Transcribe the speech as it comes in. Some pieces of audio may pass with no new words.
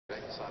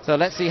So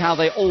let's see how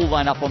they all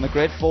line up on the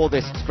grid for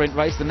this sprint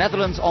race. The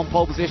Netherlands on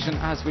pole position,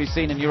 as we've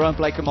seen, in Jeroen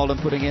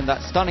Bleekemolen putting in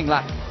that stunning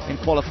lap in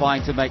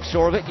qualifying to make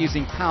sure of it,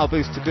 using power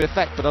boost to good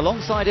effect. But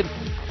alongside him,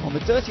 on the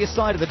dirtiest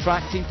side of the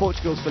track, Team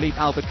Portugal's Philippe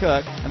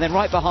Albuquerque, and then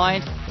right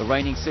behind, the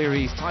reigning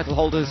series title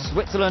holders,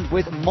 Switzerland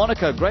with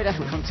Monaco. Great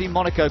effort from Team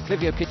Monaco.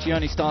 Clivio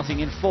Piccioni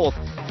starting in 4th.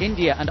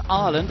 India and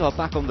Ireland are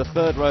back on the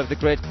 3rd row of the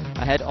grid,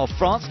 ahead of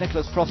France.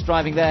 Nicholas Prost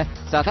driving there.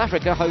 South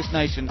Africa, host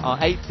nation, are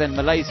 8th, then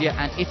Malaysia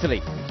and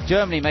Italy.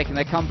 Germany making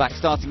their comeback,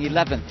 starting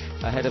 11th,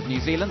 ahead of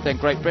New Zealand, then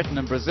Great Britain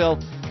and Brazil.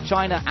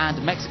 China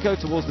and Mexico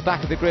towards the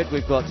back of the grid.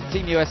 We've got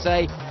Team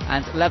USA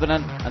and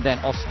Lebanon, and then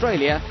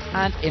Australia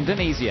and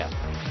Indonesia.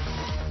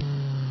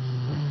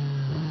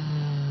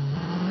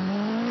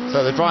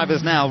 So the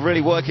drivers now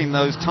really working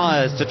those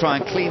tyres to try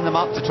and clean them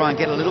up, to try and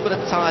get a little bit of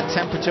tyre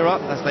temperature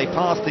up as they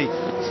pass the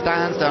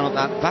stands down at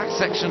that back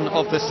section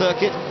of the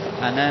circuit.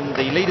 And then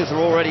the leaders are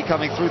already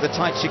coming through the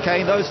tight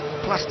chicane. Those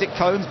plastic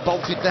cones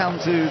bolted down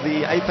to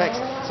the apex.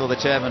 Saw the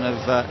chairman of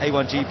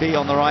A1GP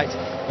on the right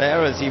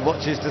there as he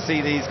watches to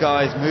see these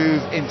guys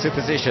move into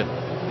position.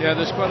 Yeah,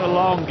 there's quite a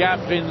long gap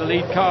between the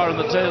lead car and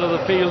the tail of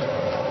the field.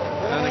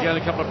 And again,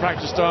 a couple of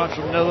practice starts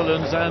from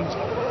Netherlands and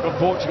from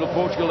Portugal.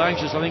 Portugal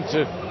anxious, I think,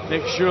 to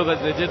make sure that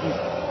they didn't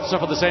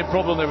suffer the same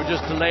problem. They were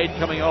just delayed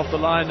coming off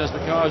the line as the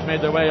cars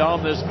made their way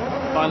on this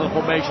final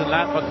formation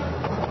lap. But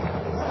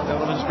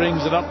Netherlands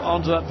brings it up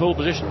onto that pole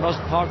position, must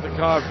park the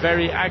car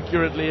very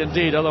accurately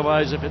indeed,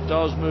 otherwise if it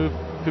does move,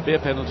 could be a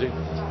penalty.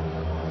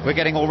 We're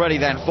getting all ready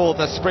then for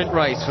the sprint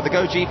race for the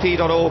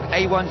GoGP.org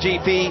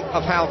A1GP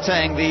of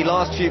Gauteng. The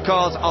last few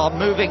cars are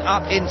moving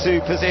up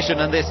into position,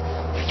 and this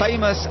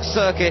famous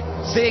circuit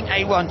seeing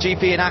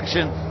A1GP in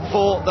action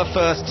for the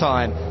first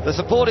time. The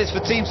support is for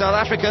Team South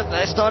Africa.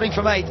 They're starting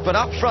from 8th, but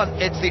up front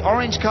it's the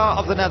orange car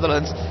of the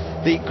Netherlands,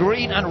 the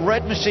green and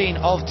red machine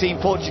of Team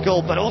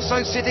Portugal, but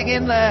also sitting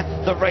in there,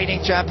 the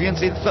reigning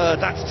champions in 3rd.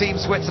 That's Team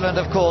Switzerland,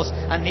 of course,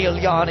 and Neil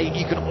Jani.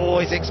 You can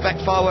always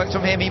expect fireworks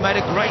from him. He made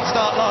a great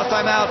start last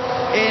time out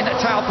in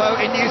Taupo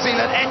in New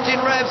Zealand.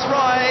 Engine revs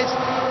rise,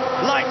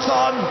 lights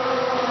on,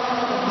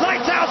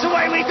 lights out,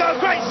 away we go.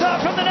 Great start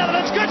from the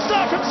Netherlands, good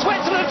start from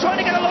Switzerland, trying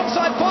to get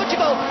alongside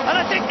Portugal, and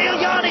I think Neil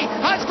Jani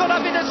has got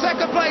up into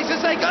 2nd place as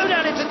they go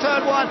down into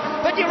turn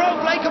 1. But Jeroen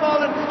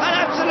Bleekemolen, an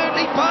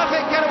absolutely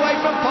perfect getaway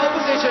from pole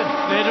position.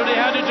 They really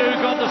had to do,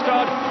 got the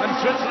start, and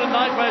Switzerland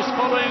likewise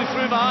following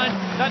through behind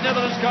that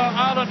Netherlands car.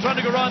 Ireland trying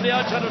to go around the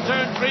outside of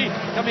turn 3,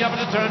 coming up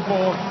into turn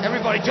 4.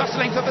 Everybody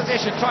jostling for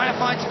position, trying to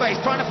find space,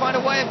 trying to find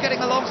a way of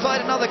getting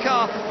alongside another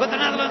car, but the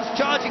Netherlands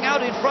charging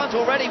out in front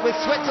already, with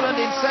Switzerland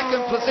in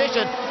 2nd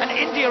position and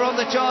India on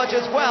the charge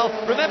as well.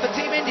 Remember,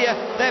 Team India,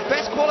 their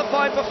best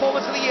qualifying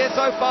performance of the year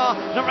so far.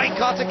 Narain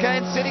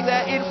Karthikeyan sitting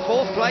there in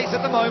 4th place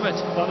at the moment.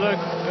 But look,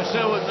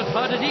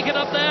 how did he get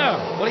up there?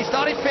 Well, he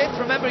started 5th.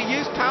 Remember, he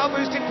used power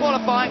boost in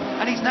qualifying,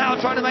 and he's now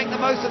trying to make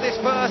the most of this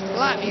first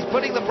lap. He's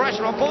putting the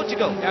pressure on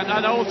Portugal.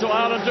 And also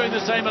Ireland doing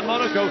the same at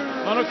Monaco.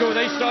 Monaco,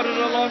 they started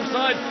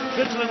alongside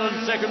Switzerland on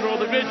the 2nd row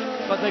of the grid,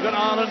 but they got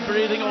Ireland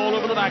breathing all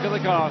over the back of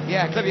the car.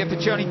 Yeah, Clivio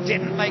Piccioni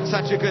didn't make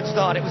such a good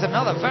start. It was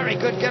another very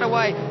good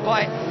getaway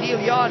by Neil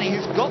Jani,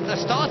 who's got the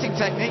starting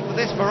technique with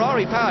this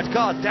Ferrari-powered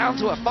car down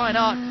to a fine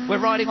art.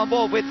 We're riding on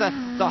board with the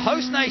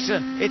host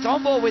nation. It's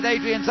on board with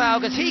Adrian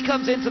Zaug as he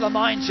comes into the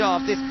mine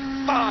shaft, this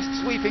fast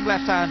sweeping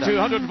left-hander.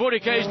 240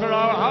 km per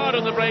hour, hard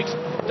on the brakes,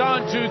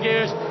 down 2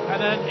 gears, and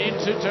then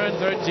into turn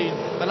 13.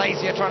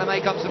 Malaysia trying to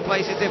make up some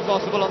places if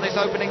possible on this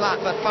opening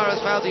lap, but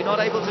Faraz Fawzi not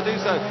able to do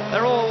so.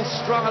 They're all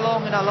strung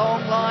along in a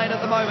long line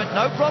at the moment.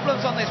 No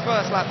problems on this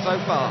first lap so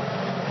far.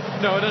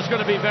 No, there's going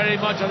to be very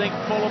much, I think,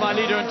 follow my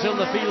leader until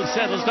the field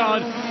settles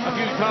down. A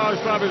few cars,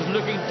 drivers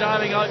looking,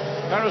 diving out.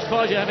 Faraz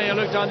Fawzi having a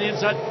look down the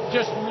inside.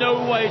 Just no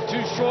way,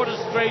 too short a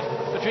straight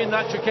between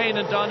that chicane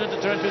and down into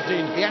turn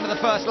 15. The end of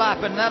the first lap,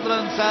 and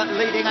Netherlands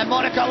leading, and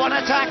Monaco on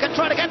attack and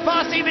trying to get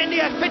past Team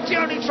India.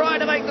 Piccioni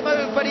trying to make the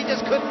move, but he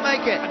just couldn't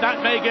make it. And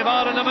that may give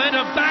Ireland a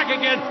momentum. Back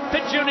again.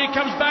 Piccioni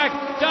comes back,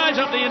 dives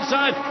up the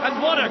inside,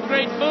 and what a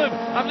great move.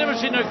 I've never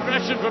seen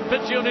aggression from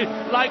Piccioni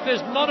like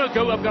this.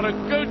 Monaco have got a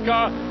good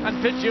car, and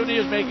Piccioni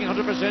is making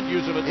 100%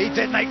 use of it. He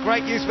did make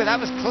great use of it.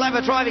 That was clever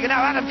driving, and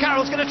now Adam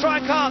Carroll's going to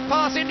try and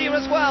pass India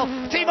as well.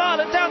 Team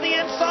Ireland down the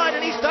inside,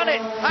 and he's done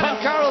it. Adam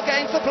Carroll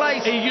gains the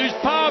place. He used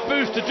power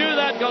boost to do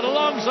that, got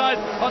alongside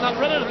on that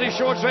relatively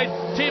short straight.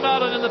 Team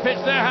Ireland in the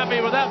pits, they're happy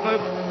with that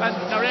move, and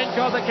Narain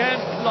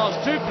Karthikeyan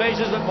lost 2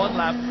 places in 1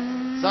 lap.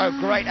 So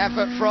great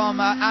effort from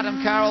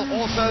Adam Carroll.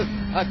 Also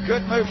a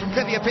good move from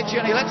Clivio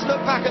Piccioni. Let's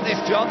look back at this,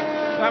 John.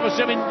 That was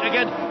something,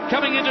 again,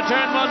 coming into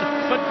turn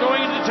 1, but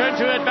going into turn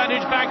 2,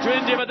 advantage back to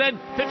India, but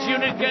then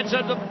Piccioni gets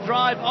out the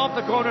drive off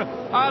the corner.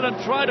 Ireland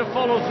try to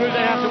follow through,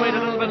 they have to wait a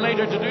little bit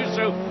later to do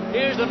so.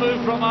 Here's the move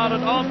from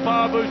Ireland on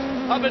power boost,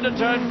 up into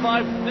turn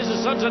 5. This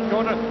is Sunset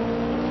Corner.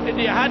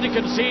 India had to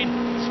concede.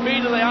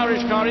 speed of the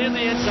Irish car in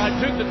the inside,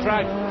 took the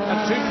track, and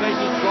 2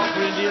 places dropped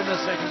for India in the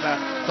second lap.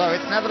 So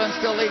it's Netherlands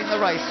still leading the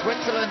race.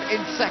 Switzerland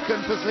in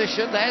second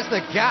position. There's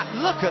the gap.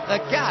 Look at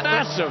the gap.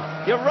 Massive.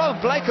 Jeroen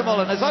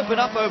Blekemolen has opened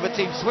up over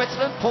Team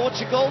Switzerland,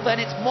 Portugal, then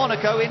it's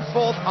Monaco in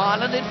fourth,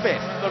 Ireland in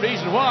fifth. The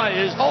reason why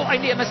is... Oh,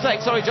 India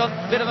mistake. Sorry, John.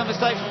 Bit of a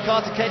mistake from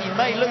Carter Ken. You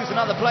may lose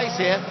another place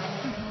here.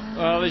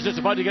 Well, he's just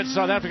about to get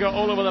South Africa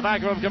all over the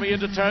back of him coming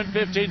into turn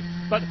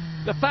 15. But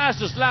the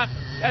fastest lap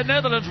at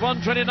Netherlands,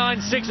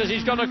 1:29.6 as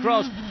he's gone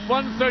across.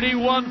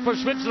 1:31 for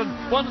Switzerland,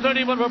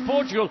 1:31 for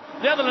Portugal.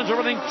 Netherlands are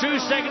running 2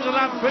 seconds a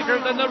lap quicker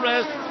than the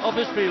rest of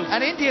this field.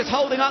 And India's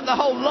holding up the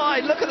whole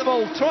line. Look at them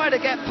all trying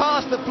to get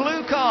past the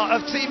blue car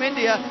of Team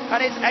India.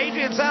 And it's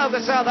Adrian South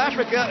of South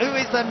Africa who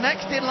is the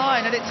next in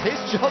line. And it's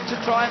his job to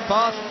try and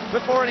pass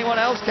before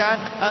anyone else can.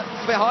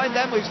 Behind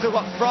them, we've still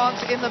got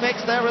France in the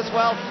mix there as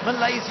well.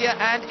 Malaysia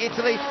and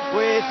Italy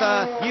with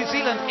New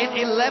Zealand in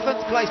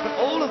 11th place. But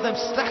all of them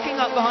stacking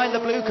up behind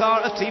the blue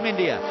car of Team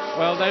India.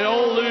 Well, they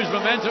all lose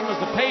momentum as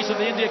the pace of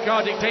the India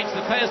car dictates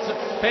the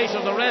pace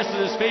of the rest of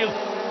this field.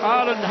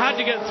 Ireland had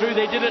to get through,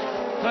 they did it.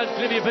 Clive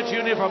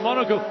Fitzjunior for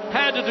Monaco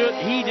had to do it,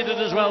 he did it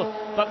as well.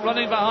 But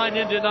running behind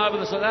India now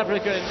with the South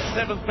Africa in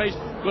 7th place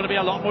going to be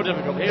a lot more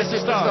difficult. Here's the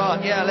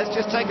start. Yeah, let's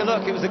just take a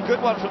look. It was a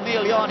good one from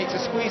Neil Yarni to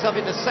squeeze up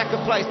into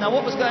second place. Now,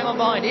 what was going on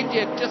behind?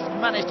 India just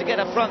managed to get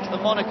a front to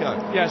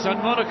Monaco. Yes, and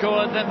Monaco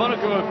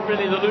were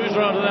really the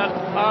loser out of that.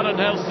 Ireland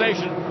held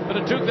station, but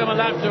it took them a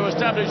lap to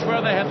establish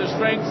where they had the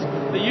strengths.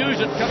 They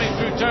used it coming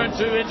through turn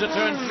 2 into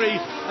turn 3,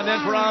 and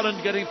then for Ireland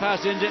getting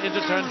past India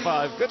into turn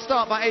 5. Good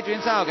start by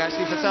Adrian Zaug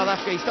actually for South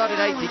Africa. He started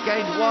 8th, he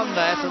gained 1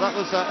 there, so that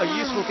was a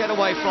useful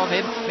getaway from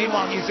him.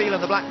 Meanwhile, New Zealand,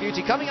 the Black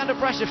Beauty, coming under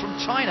pressure from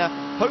China.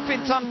 Ho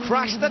Pin Tung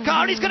crashed the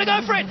car, and he's going to go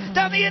for it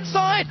down the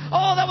inside.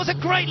 Oh, that was a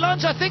great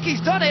lunge. I think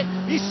he's done it.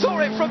 He saw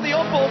it from the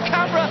onboard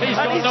camera. He's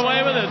gotten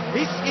away with it.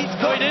 He's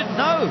no, he didn't.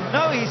 No,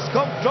 he's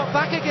dropped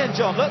back again,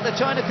 John. Look, the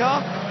China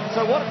car.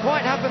 So what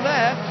quite happened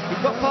there? He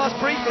got past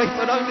briefly,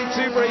 but only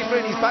too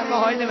briefly, and he's back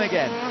behind him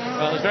again.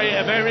 Well, it's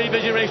a very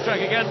busy racetrack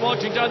again.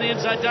 Watching down the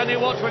inside, Danny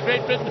Watts for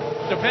Great Britain,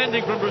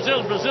 defending from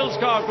Brazil. Brazil's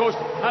car, of course,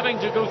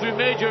 having to go through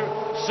major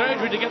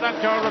surgery to get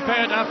that car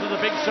repaired after the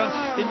big stunt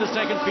in the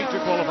second feature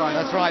qualifying.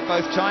 That's right,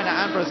 both China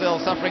and Brazil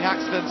suffering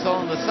accidents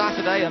on the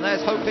Saturday, and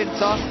there's Ho Pin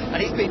Tung,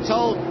 and he's been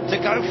told to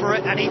go for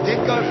it, and he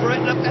did go for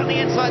it. Look down the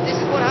inside, this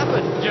is what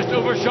happened. Just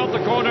overshot the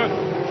corner,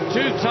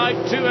 too tight,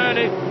 too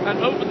early,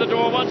 and opened the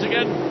door once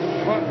again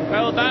for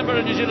Bamber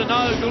in New Zealand.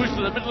 Now goes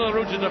to the middle of the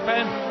road to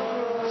defend.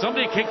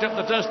 Somebody kicked up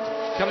the dust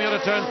coming out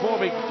of turn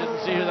 4. We didn't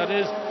see who that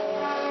is.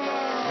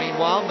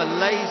 Meanwhile,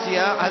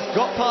 Malaysia has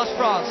got past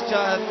France.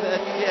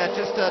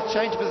 Just a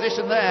change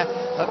position there.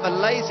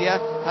 Malaysia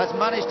has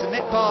managed to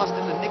nip past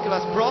into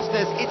Nicolas Prost.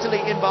 There's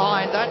Italy in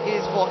behind. That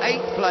is for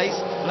 8th place.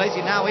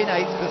 Malaysia now in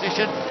 8th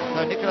position.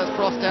 So Nicolas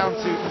Prost down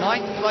to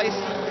 9th place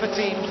for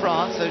Team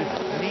France. So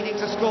needing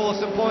to score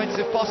some points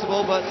if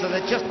possible, but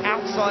they're just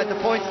outside the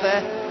points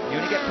there. You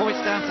only get points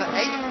down to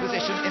 8th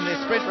position in this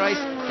sprint race,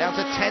 down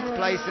to 10th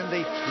place in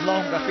the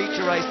longer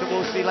feature race that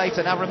we'll see later.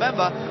 Now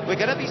remember, we're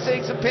going to be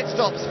seeing some pit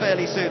stops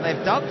fairly soon.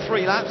 They've done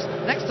 3 laps.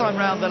 Next time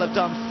round they'll have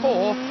done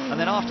 4, and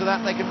then after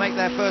that they can make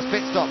their first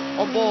pit stop.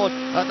 On board,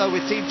 though,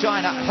 with Team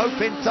China, Ho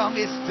Pin Tung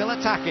is still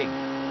attacking.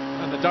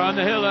 And they're down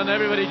the hill, and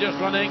everybody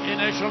just running in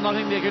echelon.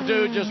 Nothing they can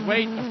do, just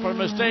wait for a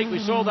mistake. We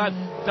saw that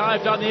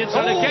dive down the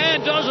inside.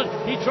 Again does it.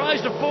 He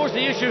tries to force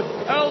the issue.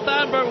 Earl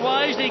Bamber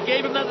wisely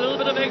gave him that little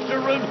bit of extra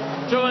room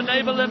to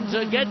enable him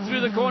to get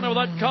through the corner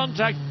without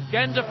contact.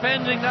 Again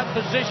defending that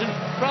position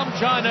from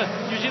China.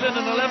 New Zealand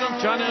in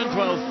 11th, China in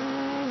 12th.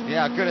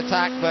 Yeah, good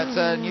attack, but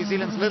New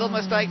Zealand's little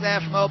mistake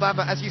there from Earl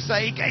Bamber. As you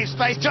say, he gave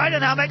space. China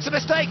now makes a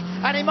mistake,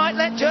 and he might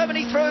let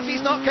Germany through if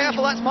he's not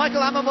careful. That's Michael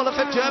Ammermuller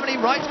for Germany,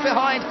 right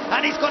behind,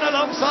 and he's gone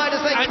alongside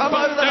as they come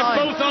over the line.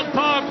 They're both on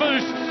power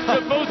boost.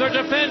 Both are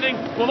defending.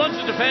 Well, one's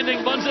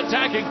defending, one's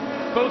attacking.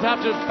 Both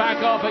have to back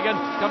off again,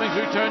 coming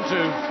through turn 2.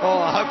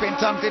 Oh, Ho Pin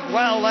Tung did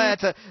well there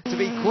to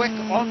be quick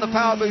on the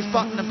power boost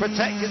button and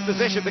protect his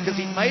position, because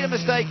he made a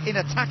mistake in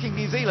attacking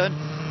New Zealand,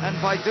 and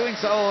by doing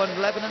so, and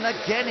Lebanon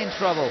again in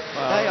trouble.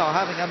 They are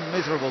having a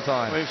miserable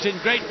time. We've seen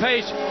great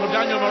pace from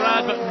Daniel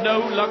Morad, but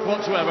no luck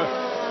whatsoever.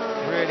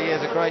 It really is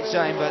a great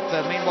shame, but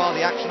meanwhile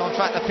the action on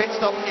track, the pit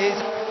stop is...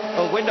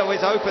 The window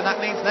is open.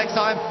 That means next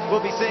time we'll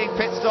be seeing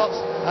pit stops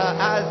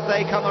as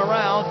they come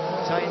around.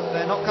 So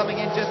they're not coming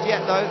in just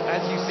yet, though.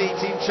 As you see,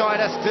 Team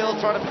China still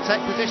trying to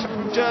protect position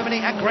from Germany,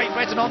 and Great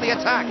Britain on the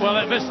attack. Well,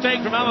 a mistake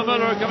from Alan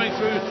Muller coming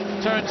through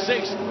turn 6,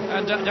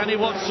 and Danny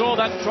Watts saw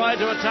that, tried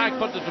to attack,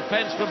 but the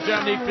defence from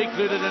Germany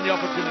precluded any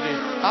opportunity.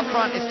 Up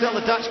front is still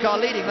the Dutch car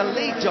leading. The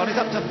lead, John, is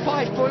up to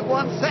 5.1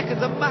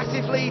 seconds, a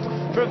massive lead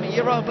from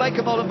Jeroen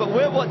Blekemolen, but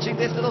we're watching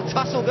this little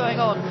tussle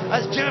going on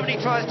as Germany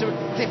tries to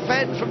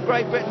defend from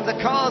Great Britain. The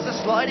cars are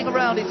sliding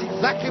around. It's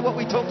exactly what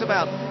we talked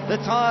about.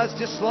 The tyres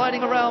just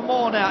sliding around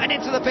more now, and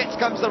into the pits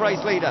comes the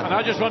race leader. And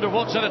I just wonder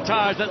what set of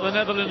tyres that the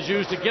Netherlands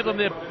used to give them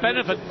the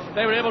benefit.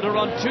 They were able to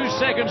run 2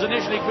 seconds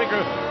initially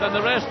quicker than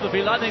the rest of the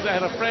field. I think they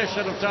had a fresh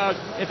set of tyres,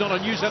 if not a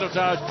new set of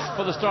tyres,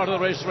 for the start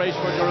of the race for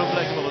Jeroen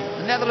Blekemolen.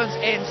 Netherlands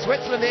in,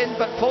 Switzerland in,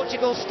 but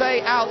Portugal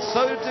stay out.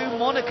 So do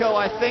Monaco,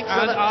 I think.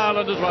 So and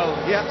Ireland as well.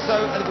 Yeah,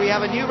 so we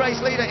have a new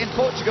race leader in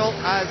Portugal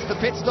as the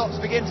pit stops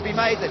begin to be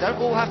made. They don't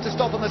all have to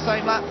stop on the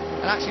same lap,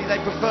 and actually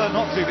they prefer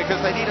not to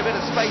because they need a bit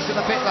of space in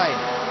the pit lane.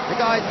 The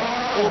guys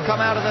all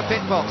come out of the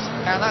pit box,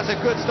 and that's a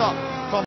good stop.